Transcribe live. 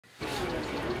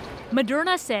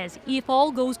Moderna says if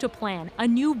all goes to plan, a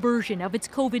new version of its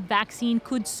COVID vaccine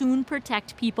could soon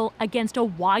protect people against a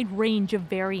wide range of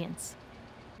variants.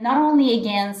 Not only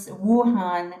against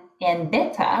Wuhan and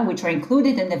Beta, which are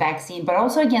included in the vaccine, but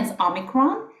also against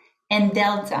Omicron and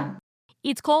Delta.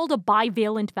 It's called a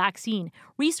bivalent vaccine.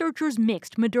 Researchers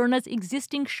mixed Moderna's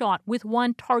existing shot with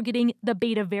one targeting the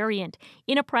Beta variant.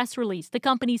 In a press release, the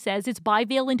company says its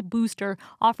bivalent booster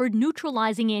offered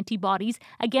neutralizing antibodies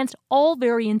against all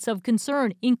variants of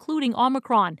concern, including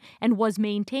Omicron, and was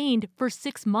maintained for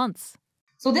 6 months.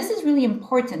 So this is really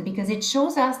important because it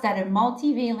shows us that a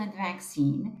multivalent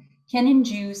vaccine can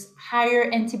induce higher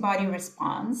antibody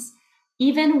response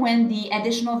even when the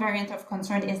additional variant of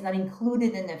concern is not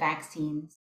included in the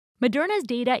vaccines. Moderna's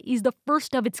data is the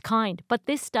first of its kind, but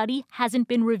this study hasn't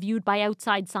been reviewed by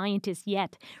outside scientists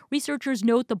yet. Researchers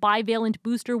note the bivalent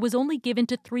booster was only given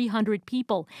to 300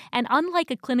 people, and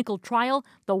unlike a clinical trial,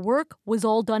 the work was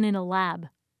all done in a lab.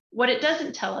 What it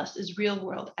doesn't tell us is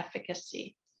real-world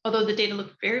efficacy. Although the data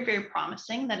look very, very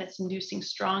promising that it's inducing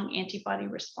strong antibody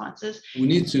responses. We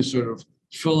need to sort of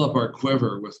fill up our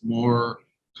quiver with more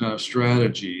kind of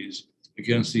strategies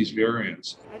against these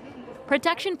variants.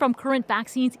 Protection from current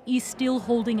vaccines is still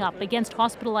holding up against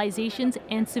hospitalizations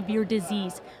and severe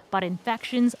disease, but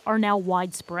infections are now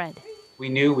widespread. We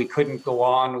knew we couldn't go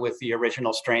on with the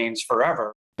original strains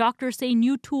forever. Doctors say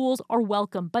new tools are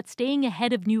welcome, but staying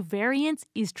ahead of new variants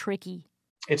is tricky.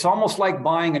 It's almost like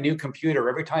buying a new computer.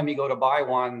 Every time you go to buy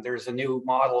one, there's a new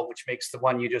model which makes the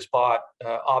one you just bought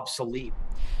obsolete.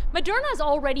 Moderna is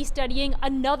already studying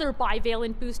another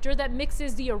bivalent booster that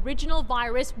mixes the original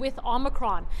virus with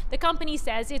Omicron. The company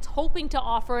says it's hoping to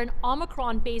offer an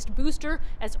Omicron-based booster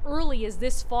as early as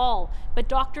this fall. But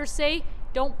doctors say,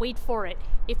 don't wait for it.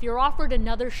 If you're offered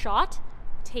another shot,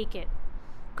 take it.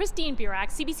 Christine Burak,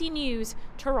 CBC News,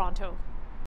 Toronto.